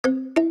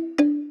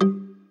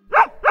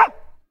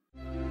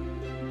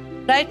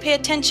But I'd pay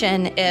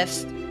attention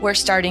if we're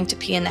starting to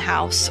pee in the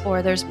house,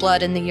 or there's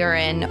blood in the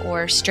urine,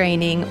 or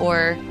straining,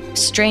 or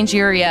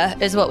stranguria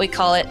is what we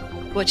call it,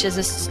 which is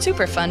a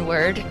super fun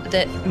word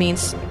that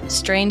means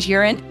strange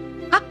urine.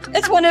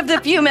 It's one of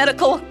the few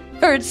medical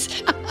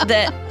words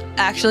that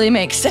actually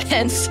makes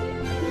sense.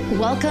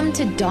 Welcome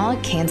to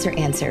Dog Cancer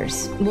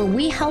Answers, where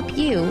we help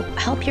you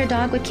help your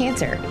dog with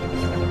cancer.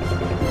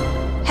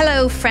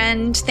 Hello,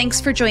 friend.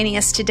 Thanks for joining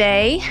us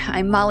today.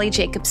 I'm Molly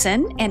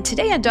Jacobson, and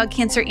today on Dog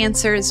Cancer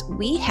Answers,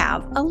 we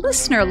have a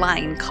listener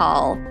line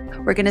call.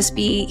 We're going to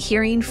be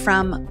hearing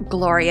from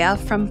Gloria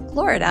from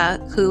Florida,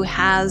 who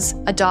has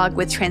a dog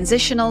with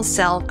transitional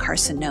cell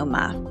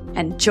carcinoma.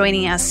 And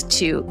joining us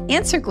to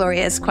answer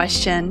Gloria's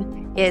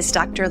question is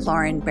Dr.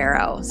 Lauren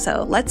Barrow.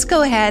 So let's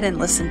go ahead and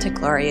listen to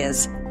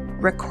Gloria's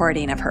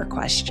recording of her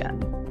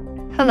question.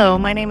 Hello,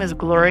 my name is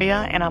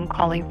Gloria, and I'm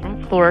calling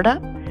from Florida.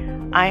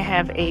 I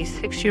have a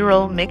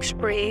 6-year-old mixed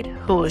breed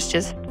who was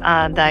just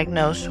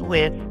diagnosed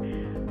with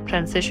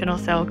transitional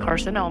cell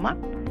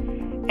carcinoma,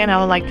 and I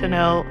would like to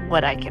know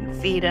what I can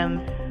feed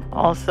him.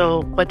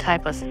 Also, what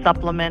type of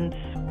supplements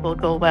will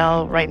go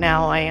well. Right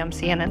now, I am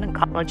seeing an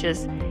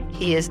oncologist.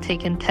 He is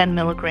taking 10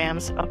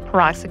 milligrams of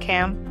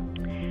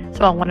Piroxicam,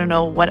 so I want to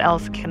know what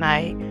else can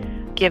I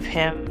give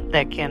him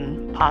that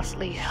can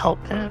possibly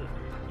help him,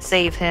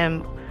 save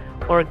him,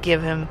 or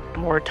give him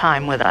more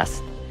time with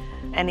us.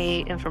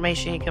 Any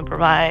information you can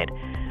provide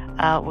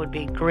would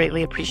be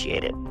greatly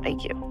appreciated.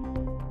 Thank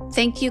you.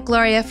 Thank you,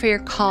 Gloria, for your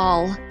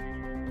call.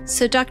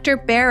 So, Dr.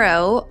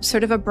 Barrow,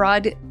 sort of a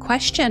broad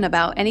question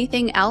about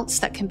anything else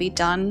that can be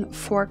done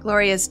for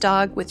Gloria's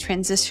dog with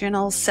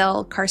transitional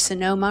cell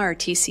carcinoma, or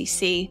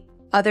TCC,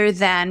 other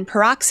than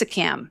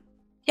Piroxicam.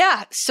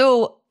 Yeah,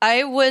 so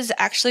I was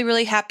actually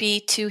really happy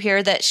to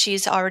hear that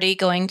she's already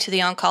going to the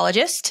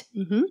oncologist.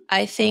 Mm-hmm.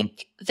 I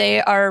think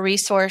they are a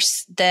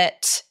resource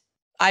that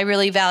I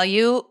really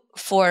value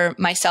for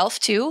myself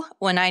too,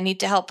 when I need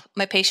to help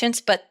my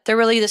patients, but they're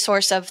really the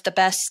source of the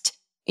best,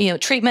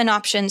 treatment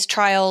options,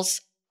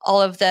 trials,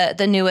 all of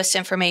the newest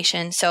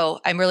information.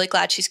 So I'm really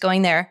glad she's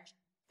going there.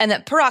 And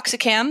that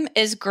Piroxicam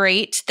is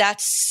great.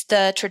 That's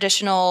the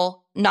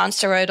traditional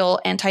non-steroidal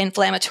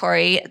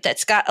anti-inflammatory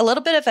that's got a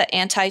little bit of an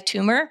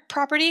anti-tumor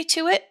property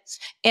to it.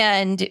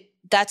 And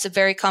that's a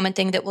very common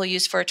thing that we'll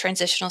use for a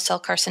transitional cell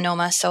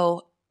carcinoma.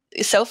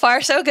 So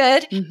far, so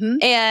good. Mm-hmm.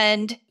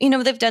 And,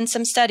 they've done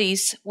some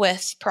studies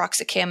with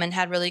Piroxicam and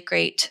had really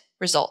great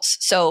results.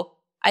 So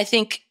I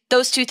think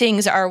those two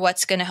things are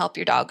what's going to help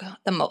your dog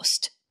the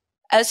most.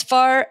 As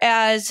far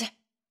as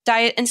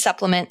diet and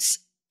supplements,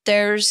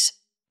 there's,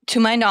 to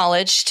my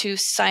knowledge, to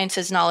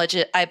science's knowledge,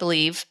 I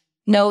believe,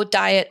 no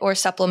diet or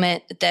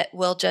supplement that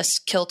will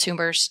just kill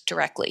tumors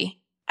directly.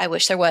 I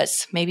wish there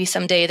was. Maybe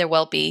someday there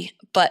will be.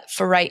 But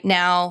for right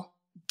now,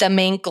 the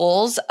main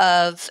goals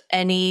of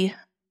any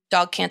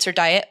dog cancer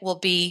diet will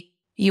be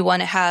you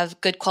want to have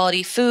good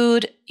quality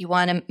food, you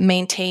want to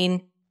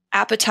maintain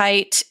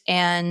appetite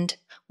and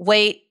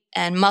weight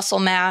and muscle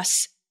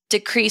mass,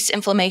 decrease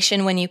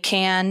inflammation when you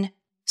can.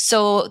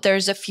 So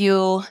there's a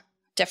few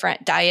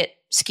different diet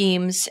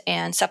schemes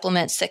and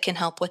supplements that can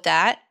help with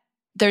that.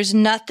 There's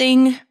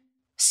nothing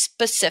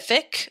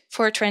specific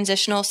for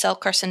transitional cell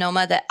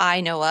carcinoma that I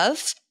know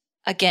of.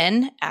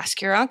 Again,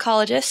 ask your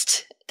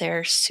oncologist.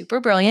 They're super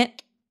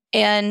brilliant.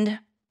 And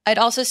I'd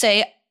also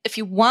say, if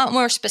you want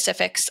more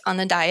specifics on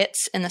the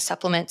diets and the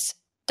supplements,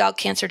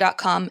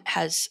 dogcancer.com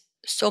has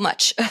so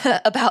much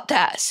about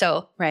that.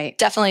 So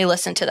definitely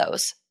listen to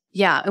those.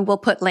 Yeah, and we'll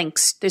put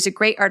links. There's a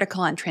great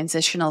article on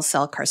transitional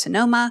cell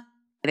carcinoma.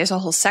 There's a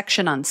whole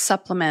section on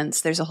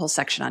supplements. There's a whole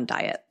section on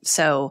diet.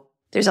 So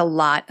there's a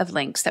lot of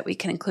links that we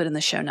can include in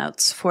the show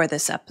notes for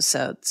this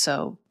episode.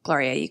 So,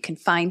 Gloria, you can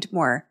find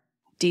more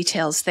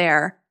details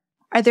there.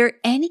 Are there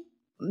any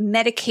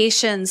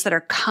medications that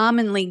are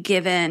commonly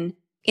given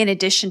in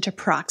addition to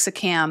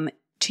Piroxicam,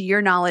 to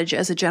your knowledge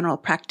as a general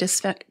practice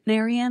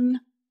veterinarian,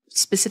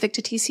 specific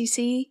to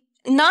TCC?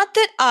 Not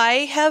that I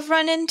have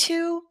run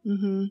into.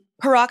 Mm-hmm.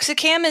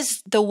 Piroxicam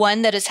is the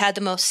one that has had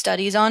the most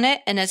studies on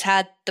it and has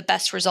had the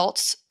best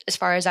results, as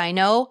far as I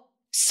know.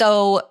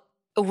 So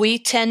we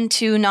tend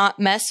to not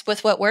mess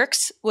with what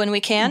works when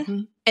we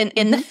can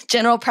in the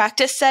general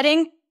practice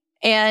setting.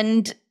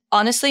 And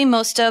honestly,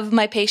 most of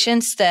my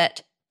patients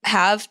that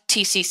have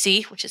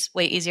TCC, which is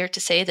way easier to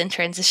say than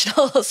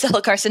transitional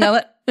cell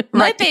carcinoma.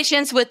 My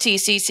patients with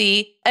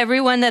TCC,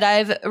 everyone that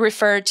I've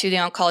referred to the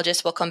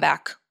oncologist will come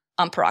back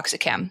on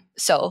Piroxicam.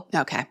 So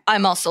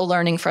I'm also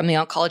learning from the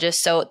oncologist.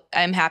 So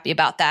I'm happy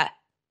about that.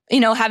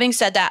 Having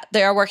said that,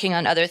 they are working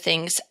on other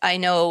things. I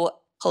know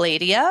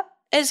Palladia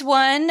is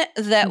one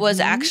that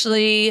was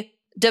actually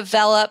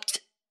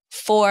developed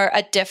for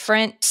a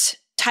different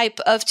type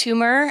of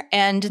tumor,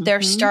 and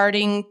they're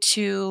starting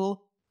to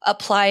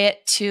apply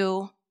it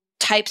to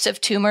types of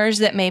tumors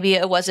that maybe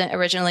it wasn't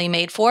originally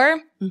made for.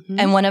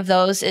 And one of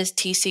those is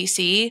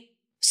TCC.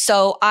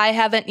 So I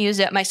haven't used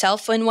it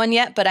myself in one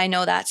yet, but I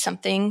know that's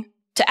something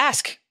to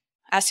ask.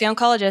 Ask the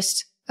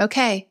oncologist.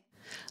 Okay.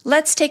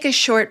 Let's take a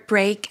short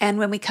break, and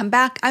when we come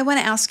back, I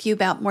want to ask you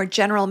about more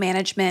general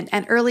management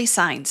and early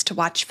signs to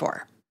watch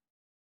for.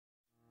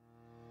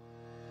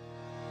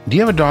 Do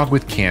you have a dog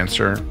with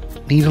cancer?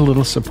 Need a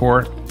little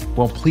support?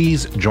 Well,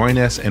 please join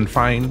us and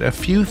find a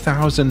few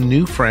thousand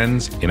new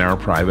friends in our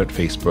private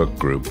Facebook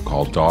group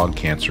called Dog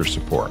Cancer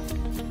Support.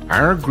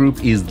 Our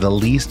group is the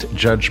least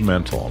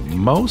judgmental,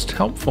 most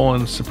helpful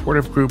and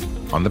supportive group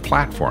on the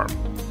platform,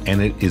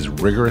 and it is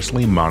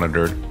rigorously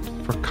monitored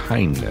for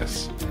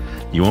kindness.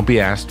 You won't be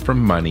asked for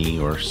money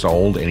or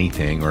sold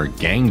anything or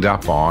ganged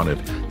up on if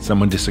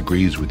someone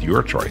disagrees with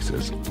your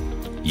choices.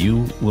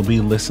 You will be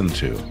listened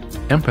to,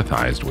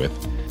 empathized with,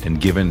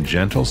 and given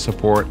gentle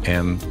support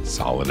and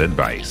solid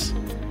advice.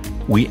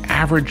 We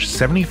average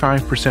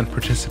 75%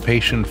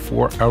 participation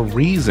for a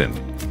reason.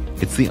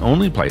 It's the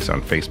only place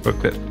on Facebook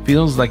that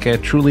feels like a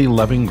truly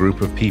loving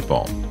group of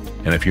people.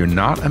 And if you're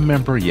not a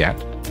member yet,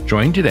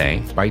 join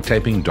today by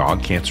typing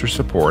Dog Cancer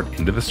Support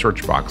into the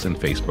search box in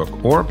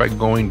Facebook or by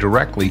going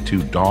directly to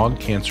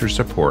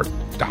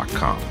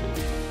dogcancersupport.com.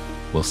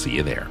 We'll see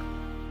you there.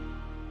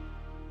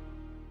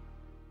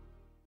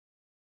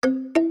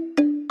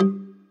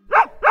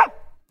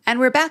 And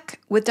we're back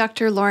with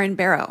Dr. Lauren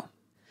Barrow.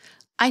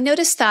 I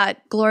noticed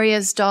that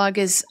Gloria's dog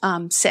is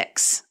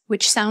 6,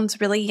 which sounds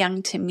really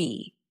young to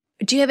me.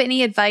 Do you have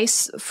any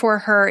advice for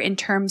her in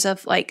terms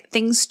of like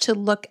things to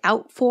look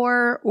out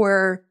for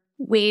or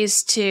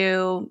ways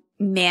to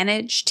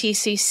manage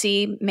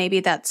TCC? Maybe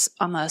that's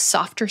on the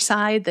softer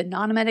side, the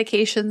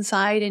non-medication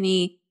side.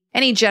 Any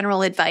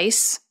general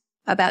advice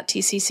about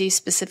TCC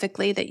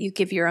specifically that you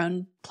give your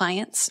own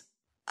clients?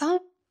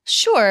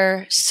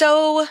 Sure.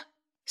 So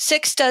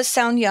 6 does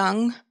sound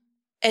young.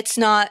 It's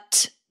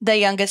not the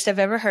youngest I've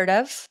ever heard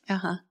of.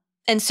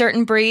 In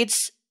certain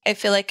breeds, I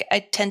feel like I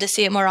tend to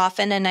see it more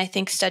often, and I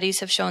think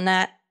studies have shown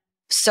that.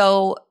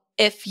 So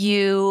if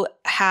you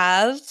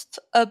have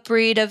a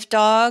breed of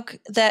dog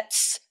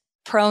that's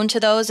prone to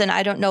those, and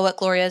I don't know what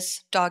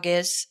Gloria's dog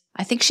is.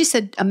 I think she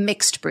said a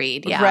mixed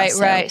breed. Yeah.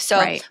 Right.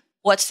 So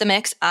what's the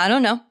mix? I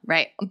don't know.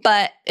 Right.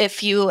 But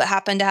if you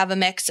happen to have a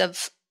mix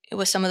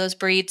with some of those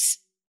breeds,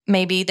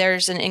 maybe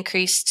there's an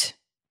increased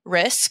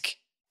risk.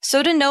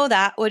 So to know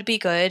that would be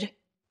good.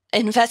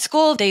 In vet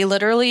school, they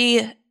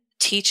literally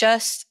teach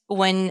us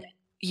when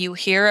you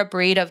hear a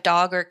breed of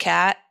dog or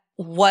cat,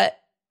 what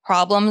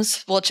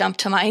problems will jump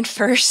to mind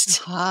first.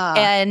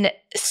 And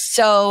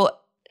so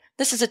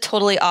this is a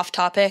totally off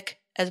topic,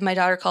 as my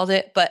daughter called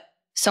it, but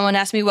someone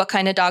asked me what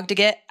kind of dog to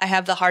get. I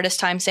have the hardest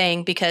time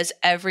saying because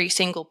every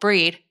single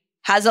breed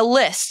has a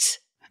list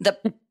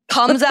that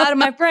comes out of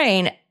my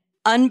brain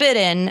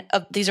unbidden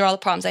of these are all the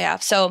problems I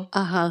have. So,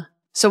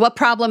 So what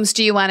problems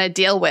do you want to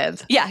deal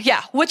with?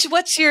 Yeah.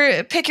 What's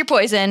your pick your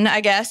poison,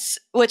 I guess,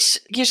 which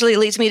usually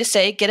leads me to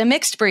say, get a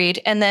mixed breed.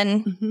 And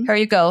then here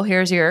you go.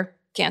 Here's your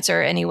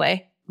cancer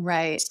anyway.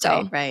 Right.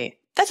 So right.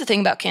 That's the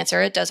thing about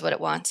cancer. It does what it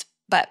wants.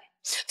 But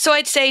so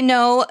I'd say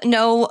know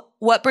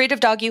what breed of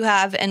dog you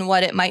have and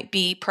what it might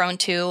be prone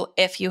to.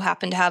 If you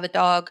happen to have a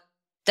dog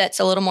that's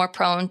a little more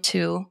prone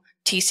to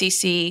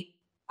TCC,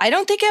 I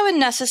don't think I would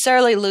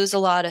necessarily lose a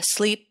lot of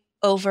sleep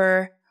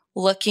over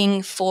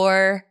looking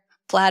for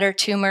bladder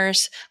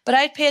tumors, but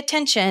I'd pay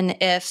attention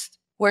if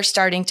we're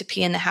starting to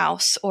pee in the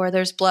house or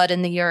there's blood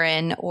in the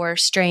urine or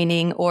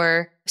straining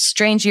or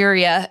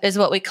stranguria is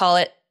what we call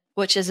it,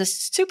 which is a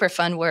super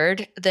fun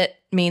word that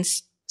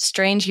means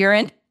strange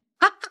urine.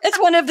 It's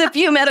one of the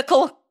few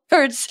medical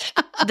words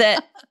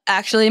that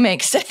actually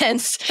makes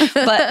sense.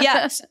 But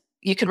yes,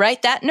 you could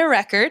write that in a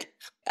record.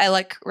 I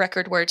like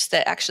record words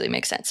that actually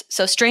make sense.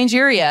 So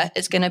stranguria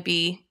is going to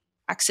be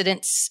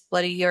accidents,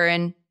 bloody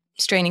urine,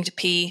 straining to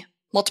pee,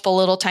 multiple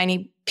little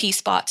tiny pee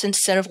spots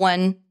instead of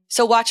one.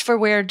 So watch for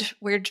weird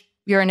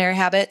urinary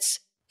habits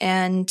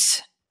and,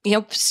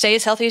 stay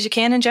as healthy as you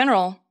can in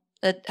general.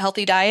 A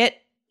healthy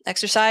diet,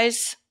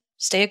 exercise,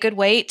 stay a good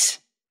weight.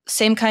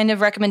 Same kind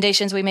of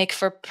recommendations we make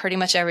for pretty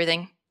much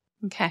everything.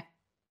 Okay.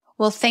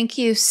 Well, thank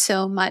you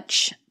so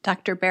much,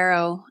 Dr.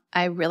 Barrow.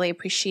 I really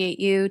appreciate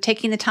you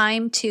taking the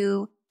time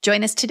to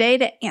join us today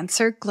to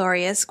answer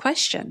Gloria's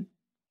question.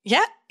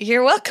 Yeah,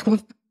 you're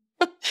welcome.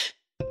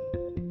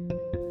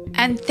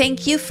 And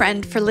thank you,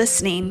 friend, for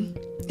listening.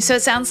 So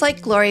it sounds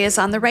like Gloria's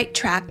on the right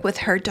track with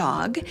her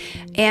dog,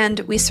 and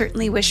we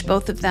certainly wish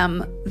both of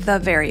them the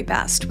very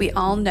best. We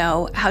all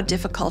know how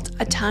difficult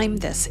a time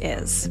this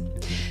is.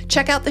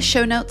 Check out the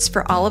show notes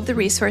for all of the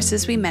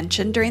resources we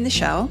mentioned during the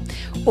show,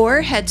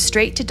 or head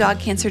straight to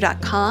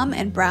dogcancer.com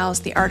and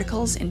browse the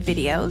articles and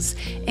videos,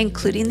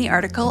 including the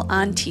article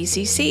on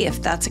TCC if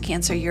that's a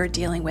cancer you're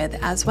dealing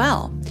with as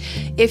well.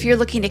 If you're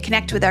looking to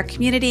connect with our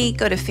community,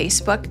 go to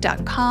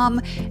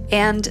facebook.com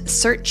and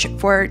search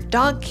for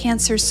Dog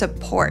Cancer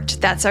Support.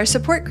 That's our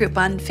support group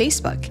on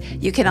Facebook.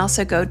 You can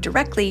also go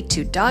directly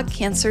to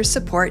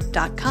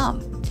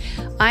dogcancersupport.com.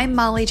 I'm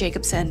Molly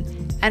Jacobson.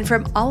 And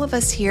from all of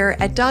us here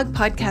at Dog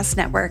Podcast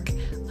Network,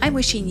 I'm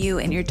wishing you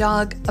and your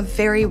dog a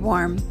very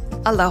warm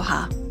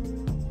aloha.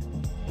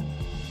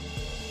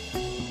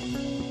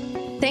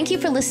 Thank you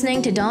for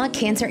listening to Dog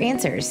Cancer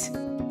Answers.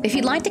 If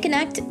you'd like to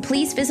connect,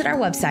 please visit our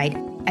website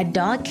at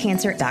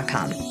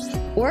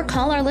dogcancer.com or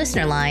call our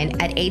listener line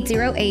at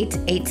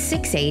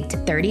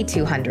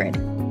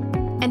 808-868-3200.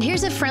 And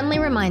here's a friendly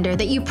reminder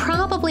that you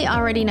probably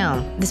already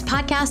know. This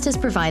podcast is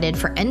provided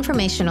for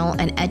informational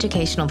and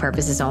educational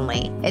purposes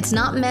only. It's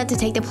not meant to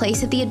take the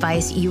place of the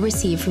advice you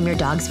receive from your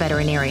dog's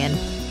veterinarian.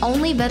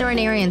 Only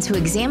veterinarians who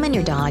examine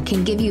your dog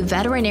can give you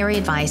veterinary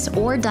advice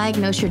or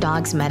diagnose your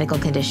dog's medical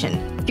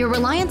condition. Your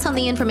reliance on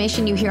the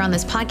information you hear on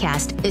this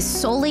podcast is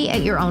solely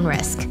at your own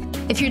risk.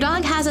 If your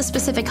dog has a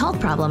specific health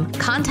problem,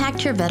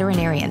 contact your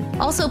veterinarian.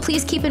 Also,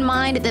 please keep in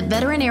mind that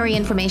veterinary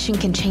information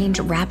can change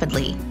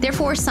rapidly.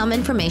 Therefore, some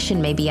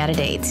information may be out of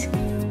date.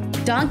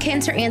 Dog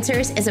Cancer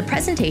Answers is a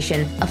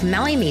presentation of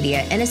Maui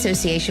Media in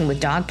association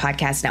with Dog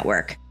Podcast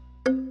Network.